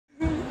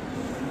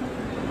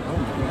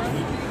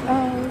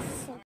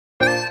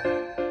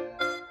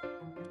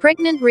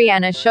Pregnant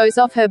Rihanna shows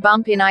off her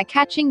bump in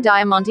eye-catching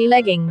diamante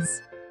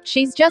leggings.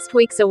 She's just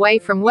weeks away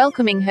from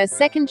welcoming her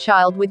second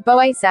child with beau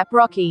ASAP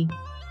Rocky.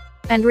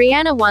 And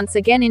Rihanna once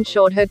again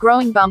ensured her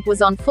growing bump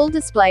was on full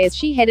display as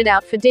she headed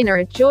out for dinner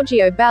at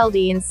Giorgio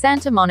Baldi in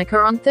Santa Monica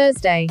on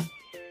Thursday.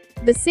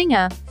 The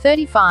singer,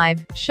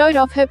 35, showed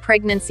off her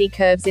pregnancy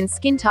curves in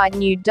skin-tight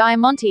nude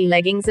diamante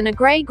leggings and a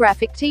grey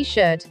graphic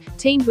t-shirt,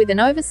 teamed with an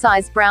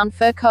oversized brown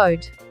fur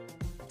coat.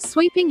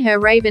 Sweeping her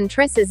raven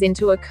tresses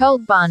into a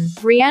curled bun,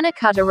 Rihanna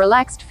cut a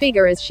relaxed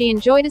figure as she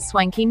enjoyed a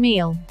swanky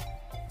meal.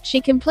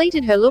 She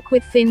completed her look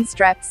with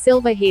thin-strapped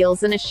silver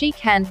heels and a chic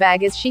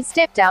handbag as she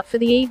stepped out for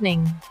the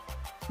evening.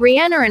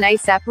 Rihanna and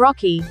ASAP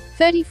Rocky,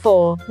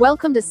 34,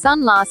 welcomed a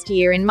son last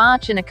year in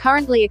March and are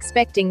currently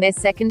expecting their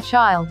second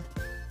child.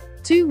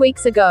 2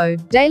 weeks ago,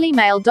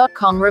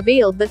 DailyMail.com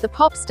revealed that the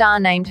pop star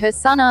named her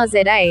son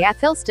RZA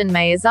Athelstan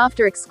Mayers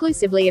after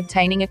exclusively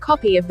obtaining a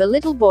copy of the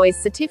little boy's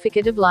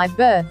certificate of live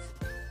birth.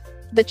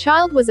 The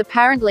child was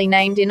apparently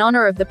named in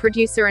honor of the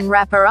producer and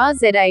rapper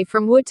RZA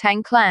from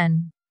Wu-Tang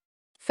Clan.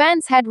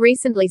 Fans had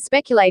recently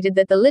speculated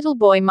that the little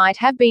boy might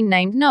have been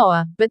named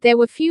Noah, but there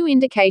were few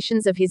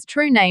indications of his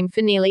true name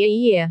for nearly a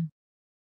year.